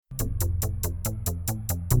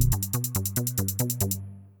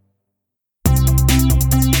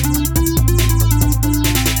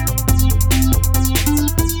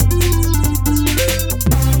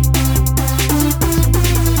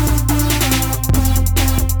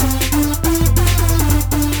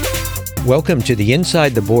Welcome to the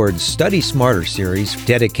Inside the Boards Study Smarter series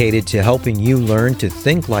dedicated to helping you learn to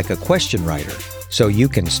think like a question writer so you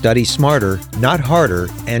can study smarter, not harder,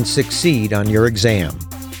 and succeed on your exam.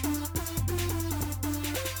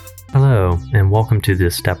 Hello, and welcome to the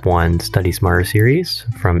Step 1 Study Smarter series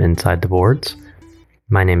from Inside the Boards.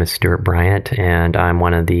 My name is Stuart Bryant, and I'm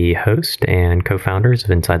one of the hosts and co-founders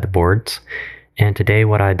of Inside the Boards. And today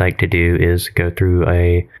what I'd like to do is go through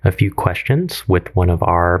a few questions with one of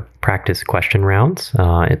our practice question rounds.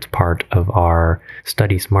 It's part of our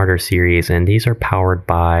Study Smarter series, and these are powered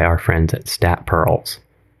by our friends at StatPearls.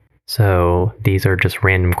 So these are just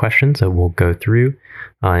random questions that we'll go through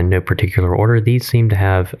in no particular order. These seem to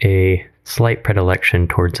have a slight predilection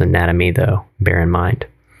towards anatomy, though, bear in mind.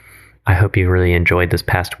 I hope you really enjoyed this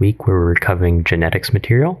past week where we were covering genetics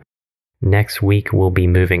material. Next week, we'll be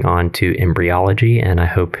moving on to embryology, and I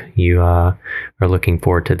hope you are looking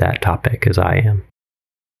forward to that topic as I am.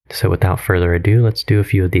 So without further ado, let's do a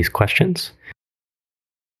few of these questions.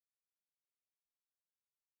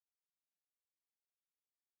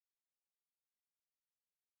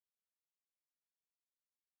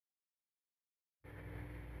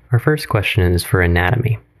 Our first question is for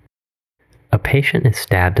anatomy. A patient is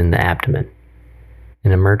stabbed in the abdomen.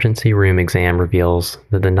 An emergency room exam reveals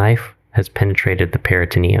that the knife has penetrated the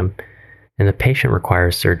peritoneum, and the patient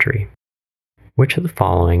requires surgery. Which of the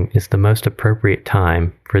following is the most appropriate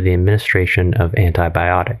time for the administration of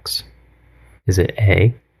antibiotics? Is it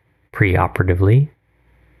A, preoperatively,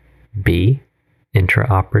 B,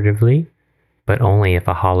 intraoperatively, but only if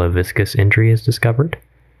a hollow viscous injury is discovered?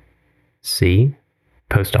 C,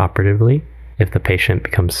 postoperatively, if the patient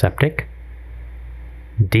becomes septic?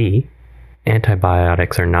 D,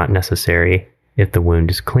 antibiotics are not necessary if the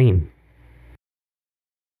wound is clean.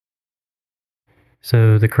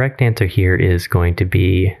 So the correct answer here is going to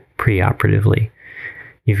be preoperatively.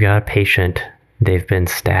 You've got a patient, they've been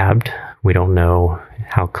stabbed. We don't know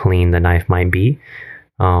how clean the knife might be,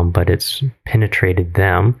 but it's penetrated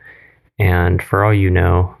them. And for all you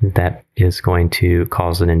know, that is going to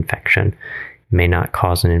cause an infection. It may not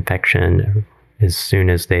cause an infection as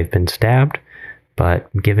soon as they've been stabbed, but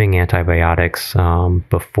giving antibiotics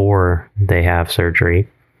before they have surgery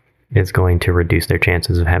is going to reduce their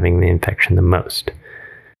chances of having the infection the most.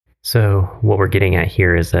 So what we're getting at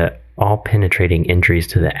here is that all penetrating injuries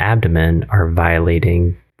to the abdomen are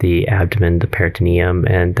violating the abdomen, the peritoneum,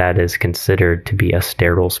 and that is considered to be a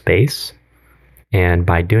sterile space. And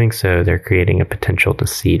by doing so, they're creating a potential to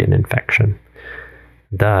seed an infection.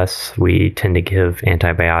 Thus, we tend to give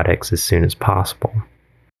antibiotics as soon as possible.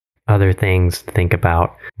 Other things to think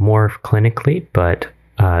about more clinically, but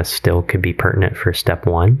still could be pertinent for step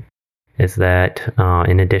 1, is that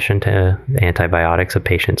in addition to antibiotics, a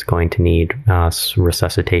patient's going to need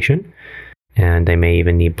resuscitation, and they may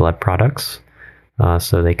even need blood products.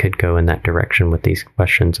 So they could go in that direction with these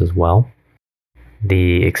questions as well.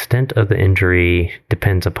 The extent of the injury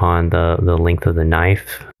depends upon the length of the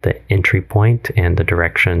knife, the entry point, and the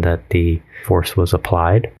direction that the force was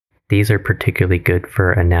applied. These are particularly good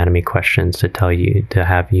for anatomy questions to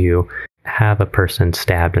have you have a person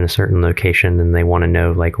stabbed in a certain location and they want to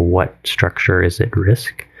know like what structure is at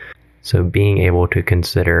risk. So being able to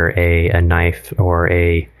consider a knife or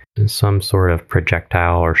some sort of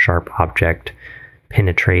projectile or sharp object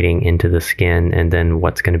penetrating into the skin, and then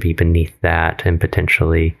what's going to be beneath that and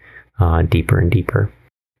potentially deeper and deeper.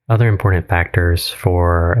 Other important factors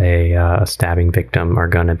for a stabbing victim are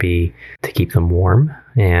going to be to keep them warm,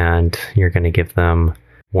 and you're going to give them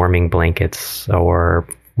warming blankets or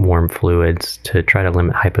warm fluids to try to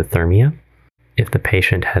limit hypothermia. If the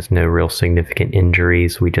patient has no real significant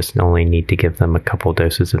injuries, we just only need to give them a couple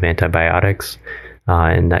doses of antibiotics,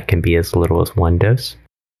 and that can be as little as 1 dose.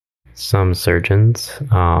 Some surgeons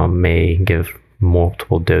may give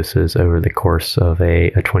multiple doses over the course of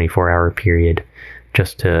a 24-hour period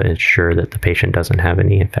just to ensure that the patient doesn't have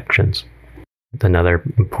any infections. Another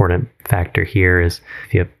important factor here is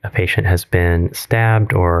if a patient has been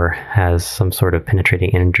stabbed or has some sort of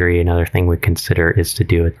penetrating injury, another thing we consider is to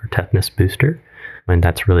do a tetanus booster, and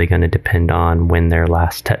that's really going to depend on when their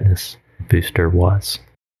last tetanus booster was.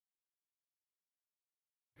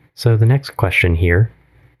 So the next question here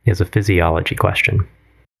is a physiology question.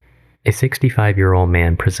 A 65-year-old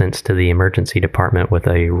man presents to the emergency department with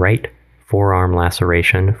a right forearm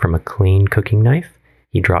laceration from a clean cooking knife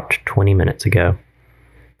he dropped 20 minutes ago.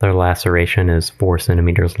 The laceration is 4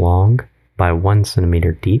 centimeters long by 1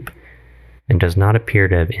 centimeter deep and does not appear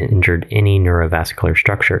to have injured any neurovascular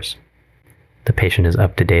structures. The patient is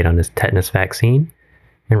up to date on his tetanus vaccine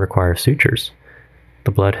and requires sutures.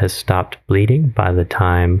 The blood has stopped bleeding by the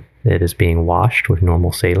time it is being washed with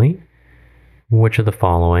normal saline, Which of the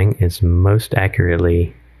following is most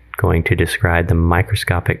accurately going to describe the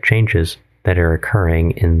microscopic changes that are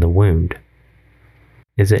occurring in the wound?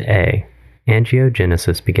 Is it A,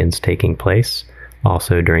 angiogenesis begins taking place?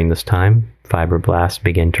 Also during this time, fibroblasts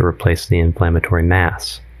begin to replace the inflammatory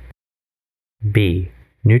mass. B,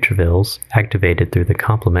 neutrophils, activated through the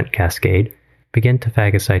complement cascade, begin to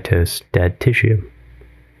phagocytose dead tissue.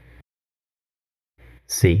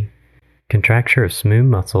 C, contracture of smooth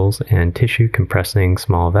muscles and tissue compressing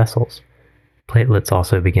small vessels. Platelets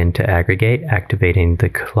also begin to aggregate, activating the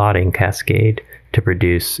clotting cascade to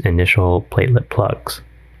produce initial platelet plugs.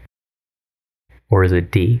 Or is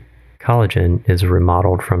it D, collagen is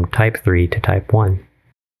remodeled from type 3 to type 1?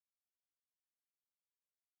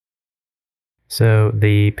 So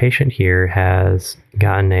the patient here has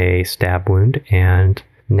gotten a stab wound and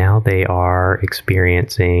now they are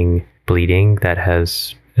experiencing bleeding that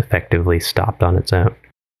has effectively stopped on its own.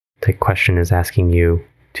 The question is asking you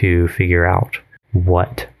to figure out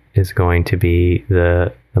what is going to be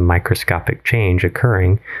the microscopic change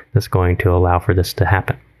occurring that's going to allow for this to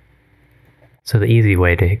happen. So the easy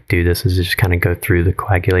way to do this is just kind of go through the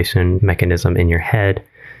coagulation mechanism in your head.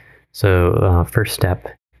 So first step,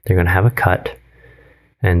 they're going to have a cut.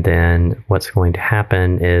 And then what's going to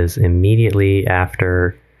happen is immediately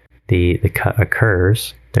after the cut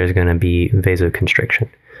occurs, there's going to be vasoconstriction.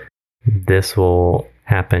 This will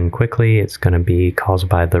happen quickly. It's going to be caused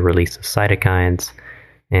by the release of cytokines.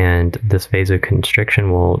 And this vasoconstriction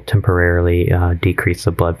will temporarily decrease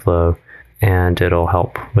the blood flow, and it'll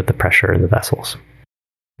help with the pressure in the vessels.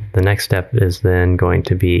 The next step is then going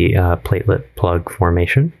to be platelet plug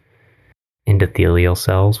formation. Endothelial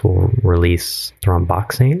cells will release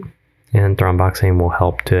thromboxane, and thromboxane will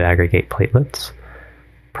help to aggregate platelets.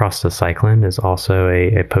 Prostacyclin is also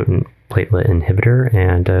a potent platelet inhibitor,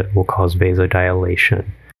 and it will cause vasodilation.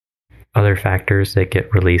 Other factors that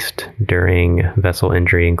get released during vessel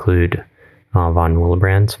injury include von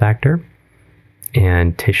Willebrand's factor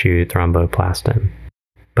and tissue thromboplastin.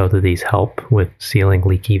 Both of these help with sealing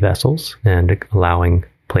leaky vessels and allowing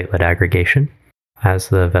platelet aggregation. As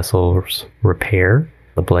the vessels repair,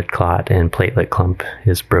 the blood clot and platelet clump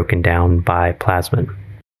is broken down by plasmin.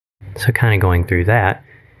 So kind of going through that,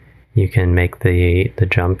 you can make the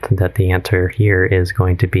jump that the answer here is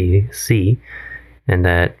going to be C, and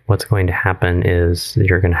that what's going to happen is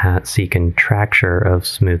you're going to see contracture of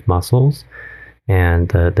smooth muscles and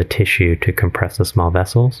the tissue to compress the small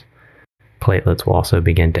vessels. Platelets will also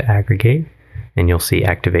begin to aggregate, and you'll see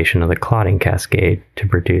activation of the clotting cascade to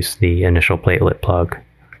produce the initial platelet plug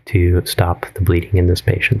to stop the bleeding in this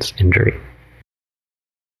patient's injury.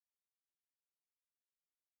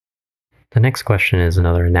 The next question is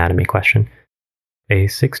another anatomy question. A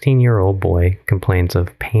 16-year-old boy complains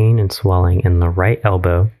of pain and swelling in the right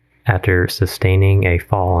elbow after sustaining a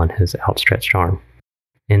fall on his outstretched arm.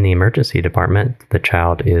 In the emergency department, the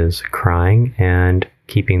child is crying and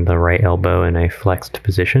keeping the right elbow in a flexed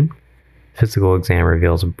position. Physical exam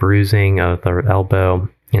reveals bruising of the elbow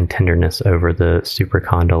and tenderness over the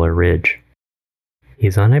supracondylar ridge.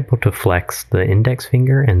 He's unable to flex the index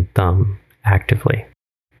finger and thumb actively.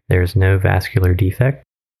 There is no vascular defect.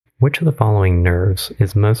 Which of the following nerves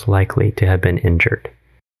is most likely to have been injured?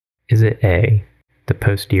 Is it A, the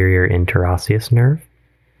posterior interosseous nerve?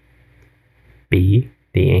 B,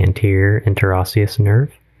 the anterior interosseous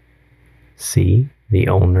nerve? C, the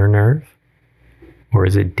ulnar nerve? Or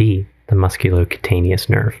is it D, the musculocutaneous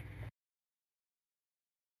nerve?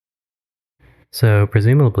 So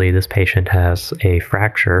presumably this patient has a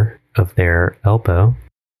fracture of their elbow.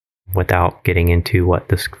 Without getting into what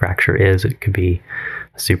this fracture is, it could be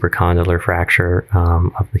a supracondylar fracture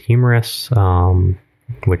of the humerus,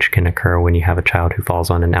 which can occur when you have a child who falls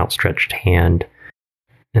on an outstretched hand.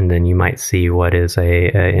 And then you might see what is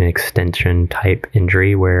an extension type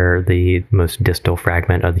injury where the most distal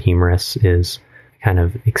fragment of the humerus is kind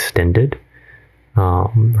of extended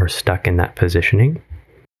or stuck in that positioning.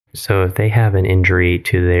 So if they have an injury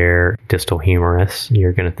to their distal humerus,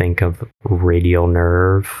 you're going to think of radial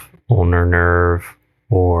nerve, ulnar nerve,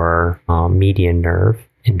 or median nerve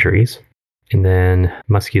injuries. And then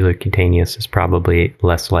musculocutaneous is probably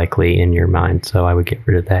less likely in your mind, so I would get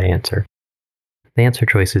rid of that answer. The answer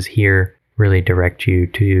choices here really direct you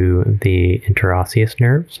to the interosseous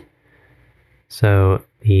nerves. So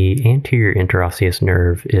the anterior interosseous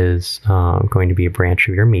nerve is going to be a branch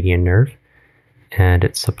of your median nerve, and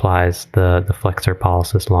it supplies the flexor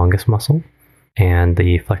pollicis longus muscle and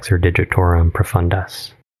the flexor digitorum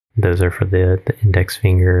profundus. Those are for the index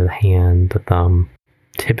finger, the hand, the thumb.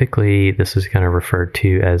 Typically, this is kind of referred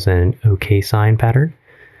to as an OK sign pattern,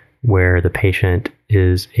 where the patient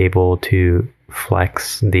is able to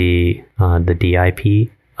flex the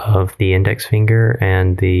DIP of the index finger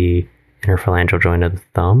and the interphalangeal joint of the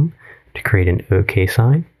thumb to create an OK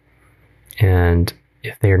sign. And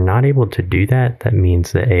if they're not able to do that, that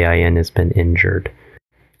means the AIN has been injured.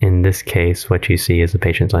 In this case, what you see is the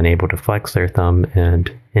patient's unable to flex their thumb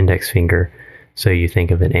and index finger, so you think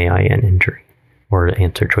of an AIN injury, or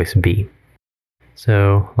answer choice B.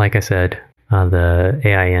 So, like I said, the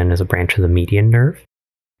AIN is a branch of the median nerve,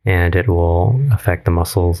 and it will affect the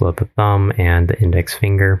muscles of the thumb and the index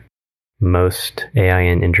finger. Most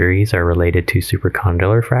AIN injuries are related to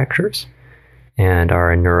supracondylar fractures and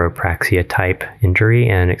are a neuropraxia type injury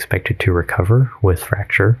and expected to recover with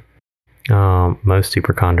fracture. Most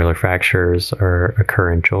supracondylar fractures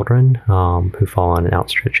occur in children who fall on an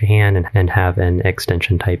outstretched hand and have an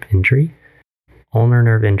extension type injury. Ulnar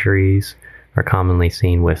nerve injuries are commonly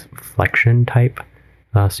seen with flexion type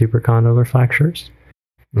supracondylar fractures,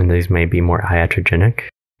 and these may be more iatrogenic.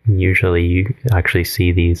 Usually you actually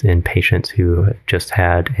see these in patients who just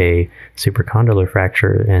had a supracondylar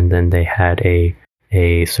fracture and then they had a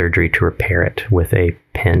surgery to repair it with a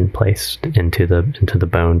pin placed into the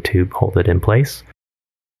bone to hold it in place.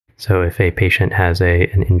 So if a patient has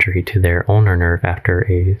an injury to their ulnar nerve after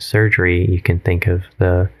a surgery, you can think of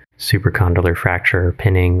the supracondylar fracture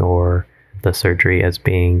pinning or the surgery as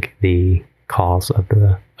being the cause of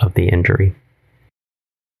the injury.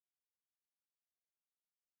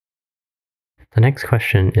 The next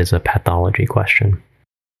question is a pathology question.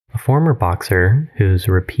 A former boxer who's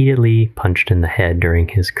repeatedly punched in the head during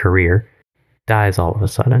his career dies all of a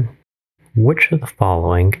sudden. Which of the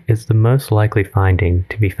following is the most likely finding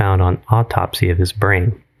to be found on autopsy of his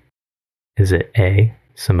brain? Is it A,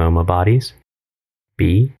 Samoma bodies,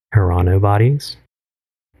 B, Hirano bodies,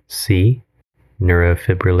 C,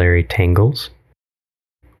 neurofibrillary tangles,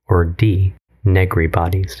 or D, Negri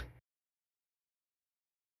bodies?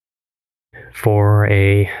 For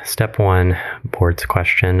a step 1 boards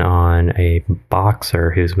question on a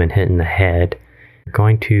boxer who's been hit in the head, you're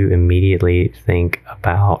going to immediately think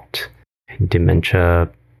about dementia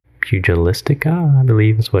pugilistica, I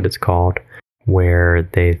believe is what it's called, where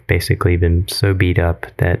they've basically been so beat up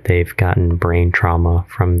that they've gotten brain trauma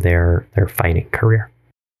from their fighting career.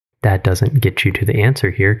 That doesn't get you to the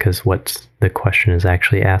answer here, because what the question is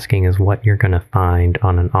actually asking is what you're going to find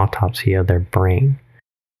on an autopsy of their brain.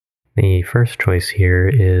 The first choice here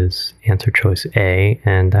is answer choice A,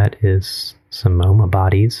 and that is Samoma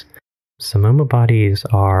bodies. Samoma bodies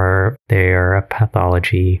are a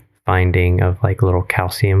pathology finding of like little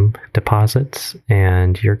calcium deposits,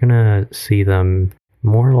 and you're gonna see them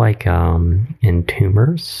more like in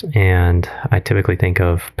tumors. And I typically think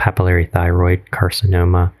of papillary thyroid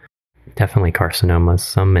carcinoma, definitely carcinomas,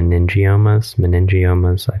 some meningiomas.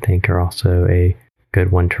 Meningiomas, I think, are also a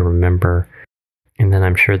good one to remember. And then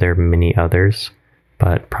I'm sure there are many others,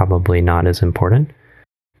 but probably not as important.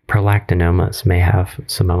 Prolactinomas may have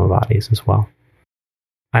Samoma bodies as well.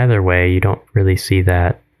 Either way, you don't really see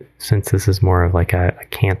that, since this is more of like a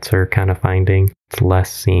cancer kind of finding. It's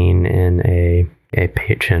less seen in a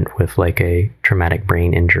patient with like a traumatic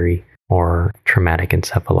brain injury or traumatic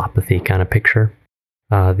encephalopathy kind of picture.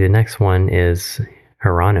 The next one is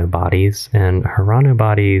Hirano bodies, and Hirano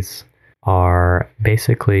bodies are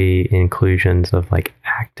basically inclusions of like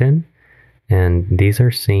actin, and these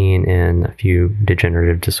are seen in a few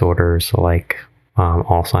degenerative disorders like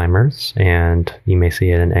Alzheimer's, and you may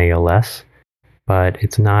see it in ALS, but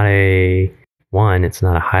it's not a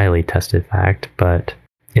highly tested fact, but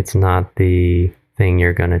it's not the thing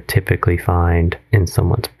you're going to typically find in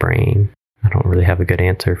someone's brain. I don't really have a good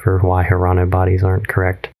answer for why Hirano bodies aren't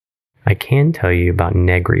correct. I can tell you about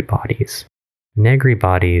Negri bodies. Negri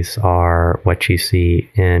bodies are what you see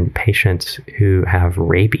in patients who have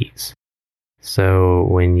rabies. So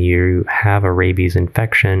when you have a rabies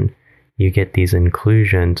infection, you get these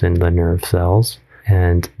inclusions in the nerve cells,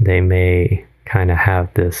 and they may kind of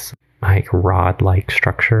have this like rod-like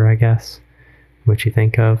structure, I guess, which you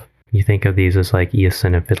think of. You think of these as like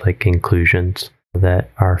eosinophilic inclusions that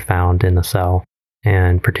are found in a cell,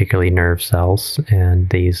 and particularly nerve cells, and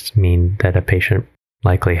these mean that a patient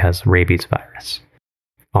likely has rabies virus.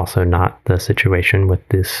 Also not the situation with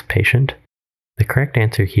this patient. The correct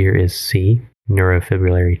answer here is C,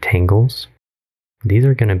 neurofibrillary tangles. These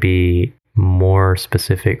are going to be more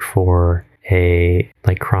specific for a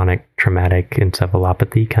like chronic traumatic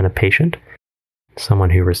encephalopathy kind of patient. Someone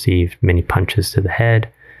who received many punches to the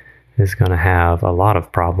head is going to have a lot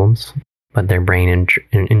of problems, but their brain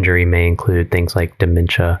injury may include things like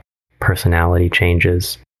dementia, personality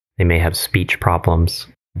changes. They may have speech problems.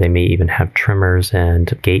 They may even have tremors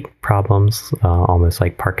and gait problems, almost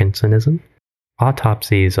like Parkinsonism.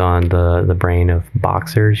 Autopsies on the brain of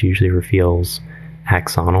boxers usually reveals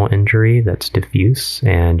axonal injury that's diffuse,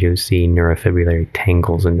 and you'll see neurofibrillary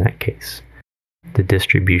tangles in that case. The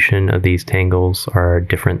distribution of these tangles are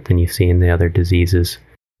different than you see in the other diseases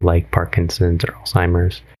like Parkinson's or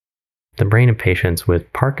Alzheimer's. The brain of patients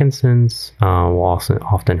with Parkinson's will also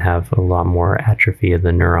often have a lot more atrophy of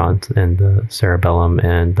the neurons in the cerebellum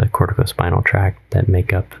and the corticospinal tract that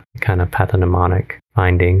make up kind of pathognomonic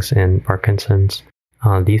findings in Parkinson's.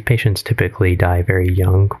 These patients typically die very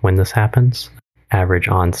young when this happens. Average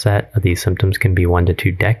onset of these symptoms can be 1 to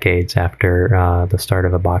 2 decades after the start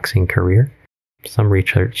of a boxing career. Some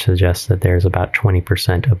research suggests that there's about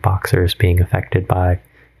 20% of boxers being affected by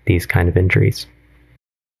these kind of injuries.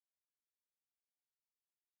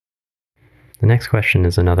 The next question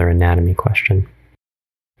is another anatomy question.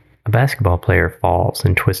 A basketball player falls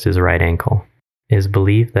and twists his right ankle. It is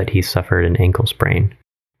believed that he suffered an ankle sprain.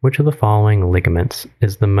 Which of the following ligaments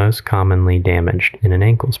is the most commonly damaged in an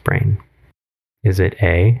ankle sprain? Is it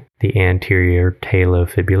A, the anterior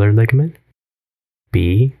talofibular ligament,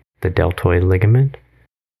 B, the deltoid ligament,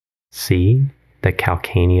 C, the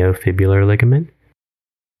calcaneofibular ligament,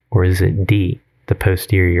 or is it D, the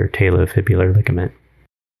posterior talofibular ligament?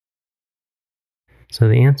 So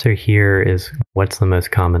the answer here is what's the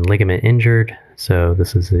most common ligament injured? So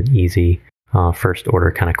this is an easy first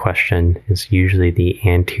order kind of question. Is usually the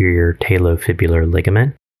anterior talofibular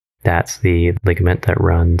ligament. That's the ligament that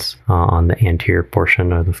runs on the anterior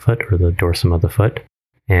portion of the foot or the dorsum of the foot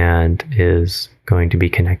and is going to be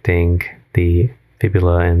connecting the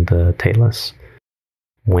fibula and the talus.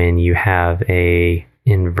 When you have a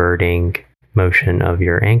inverting motion of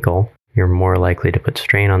your ankle, you're more likely to put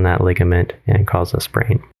strain on that ligament and cause a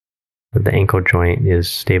sprain. The ankle joint is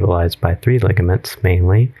stabilized by 3 ligaments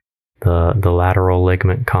mainly: the lateral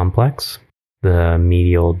ligament complex, the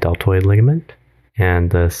medial deltoid ligament, and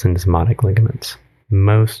the syndesmotic ligaments.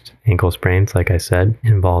 Most ankle sprains, like I said,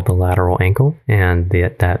 involve the lateral ankle, and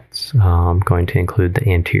that's going to include the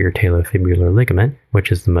anterior talofibular ligament,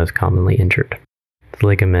 which is the most commonly injured. The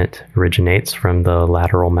ligament originates from the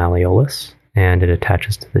lateral malleolus, and it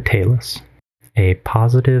attaches to the talus. A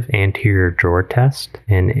positive anterior drawer test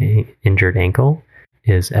in an injured ankle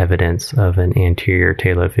is evidence of an anterior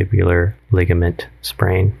talofibular ligament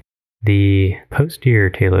sprain. The posterior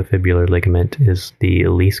talofibular ligament is the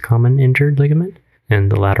least common injured ligament in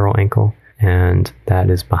the lateral ankle, and that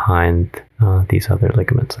is behind these other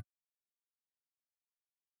ligaments.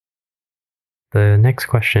 The next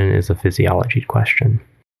question is a physiology question.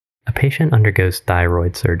 A patient undergoes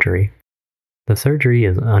thyroid surgery. The surgery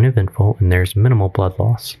is uneventful and there's minimal blood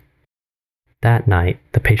loss. That night,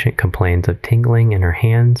 the patient complains of tingling in her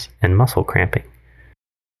hands and muscle cramping.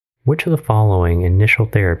 Which of the following initial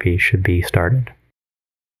therapy should be started?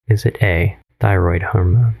 Is it A, thyroid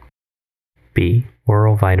hormone, B,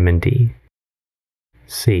 oral vitamin D,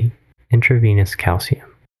 C, intravenous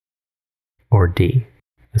calcium, or D,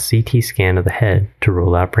 a CT scan of the head to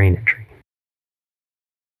rule out brain injury?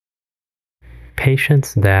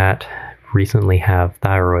 Patients that recently have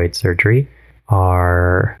thyroid surgery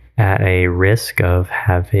are at a risk of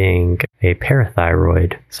having a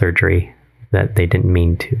parathyroid surgery that they didn't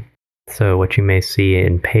mean to. So what you may see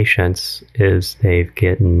in patients is they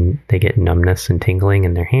get numbness and tingling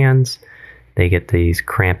in their hands. They get these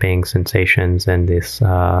cramping sensations and this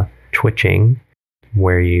twitching,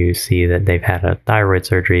 where you see that they've had a thyroid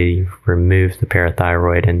surgery, you've removed the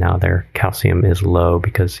parathyroid, and now their calcium is low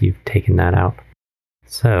because you've taken that out.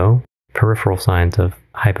 So peripheral signs of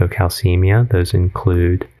hypocalcemia, those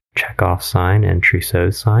include Chekhov's sign and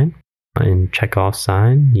Trousseau's sign. In Chekhov's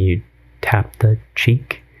sign, you tap the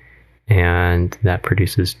cheek and that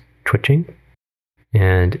produces twitching.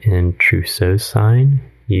 And in Trousseau's sign,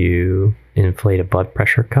 you inflate a blood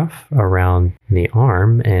pressure cuff around the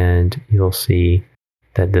arm and you'll see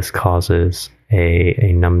that this causes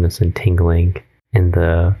a numbness and tingling in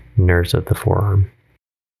the nerves of the forearm.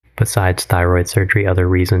 Besides thyroid surgery, other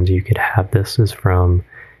reasons you could have this is from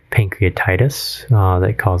pancreatitis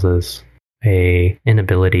that causes an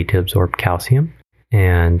inability to absorb calcium,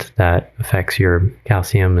 and that affects your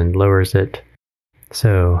calcium and lowers it.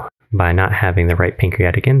 So by not having the right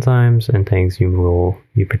pancreatic enzymes and things,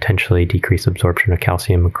 you potentially decrease absorption of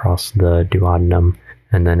calcium across the duodenum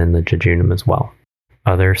and then in the jejunum as well.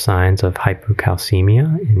 Other signs of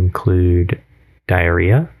hypocalcemia include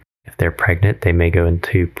diarrhea. If they're pregnant, they may go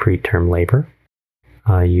into preterm labor.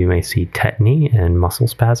 You may see tetany and muscle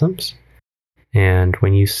spasms. And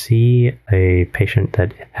when you see a patient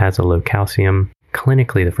that has a low calcium,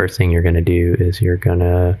 clinically the first thing you're going to do is you're going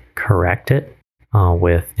to correct it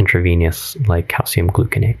with intravenous like calcium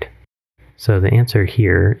gluconate. So the answer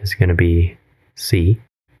here is going to be C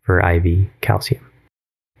for IV calcium.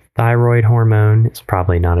 Thyroid hormone is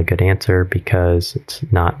probably not a good answer because it's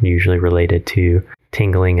not usually related to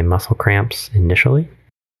tingling and muscle cramps initially.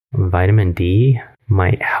 Vitamin D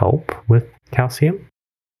might help with calcium,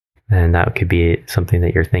 and that could be something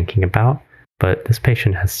that you're thinking about. But this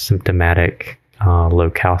patient has symptomatic low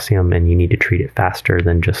calcium, and you need to treat it faster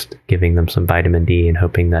than just giving them some vitamin D and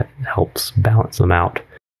hoping that helps balance them out.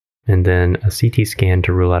 And then a CT scan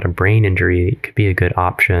to rule out a brain injury could be a good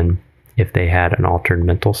option if they had an altered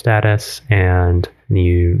mental status and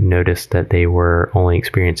you noticed that they were only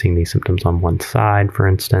experiencing these symptoms on one side, for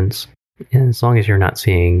instance. And as long as you're not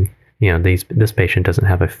seeing, this patient doesn't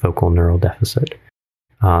have a focal neural deficit.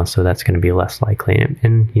 So that's going to be less likely.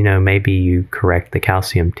 And maybe you correct the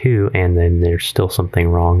calcium too, and then there's still something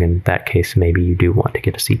wrong. In that case, maybe you do want to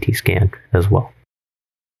get a CT scan as well.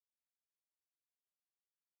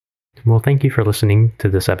 Well, thank you for listening to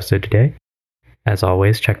this episode today. As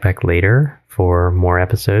always, check back later for more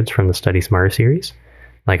episodes from the Study Smarter series.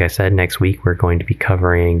 Like I said, next week we're going to be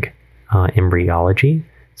covering embryology,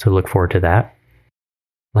 so look forward to that.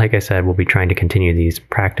 Like I said, we'll be trying to continue these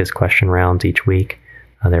practice question rounds each week.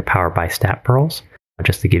 They're powered by StatPearls,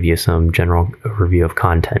 just to give you some general overview of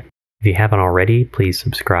content. If you haven't already, please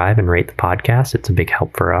subscribe and rate the podcast. It's a big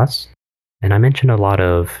help for us. And I mentioned a lot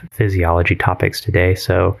of physiology topics today,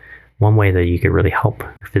 so one way that you could really help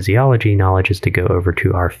your physiology knowledge is to go over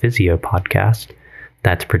to our Physio podcast.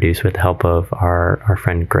 That's produced with the help of our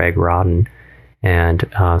friend Greg Rodden and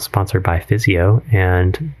sponsored by Physio.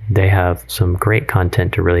 And they have some great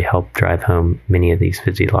content to really help drive home many of these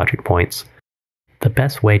physiologic points. The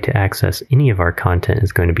best way to access any of our content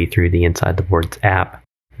is going to be through the Inside the Boards app,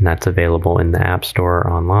 and that's available in the App Store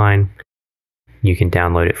or online. You can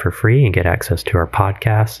download it for free and get access to our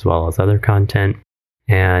podcast as well as other content.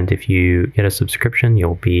 And if you get a subscription,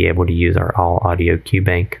 you'll be able to use our all audio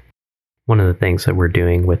QBank. One of the things that we're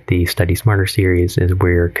doing with the Study Smarter series is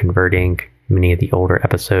we're converting many of the older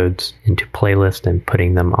episodes into playlists and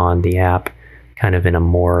putting them on the app kind of in a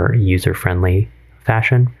more user-friendly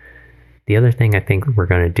fashion. The other thing I think we're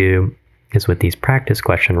going to do is with these practice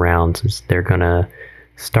question rounds is they're going to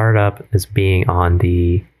start up as being on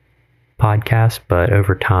the podcast, but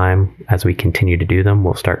over time, as we continue to do them,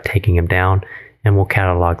 we'll start taking them down and we'll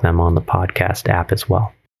catalog them on the podcast app as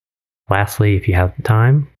well. Lastly, if you have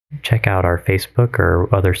time, check out our Facebook or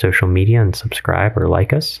other social media and subscribe or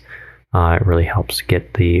like us. It really helps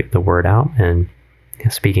get the word out. And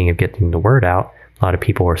speaking of getting the word out, a lot of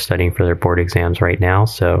people are studying for their board exams right now.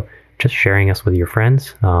 So just sharing us with your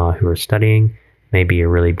friends who are studying may be a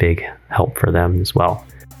really big help for them as well.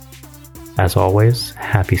 As always,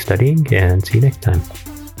 happy studying and see you next time.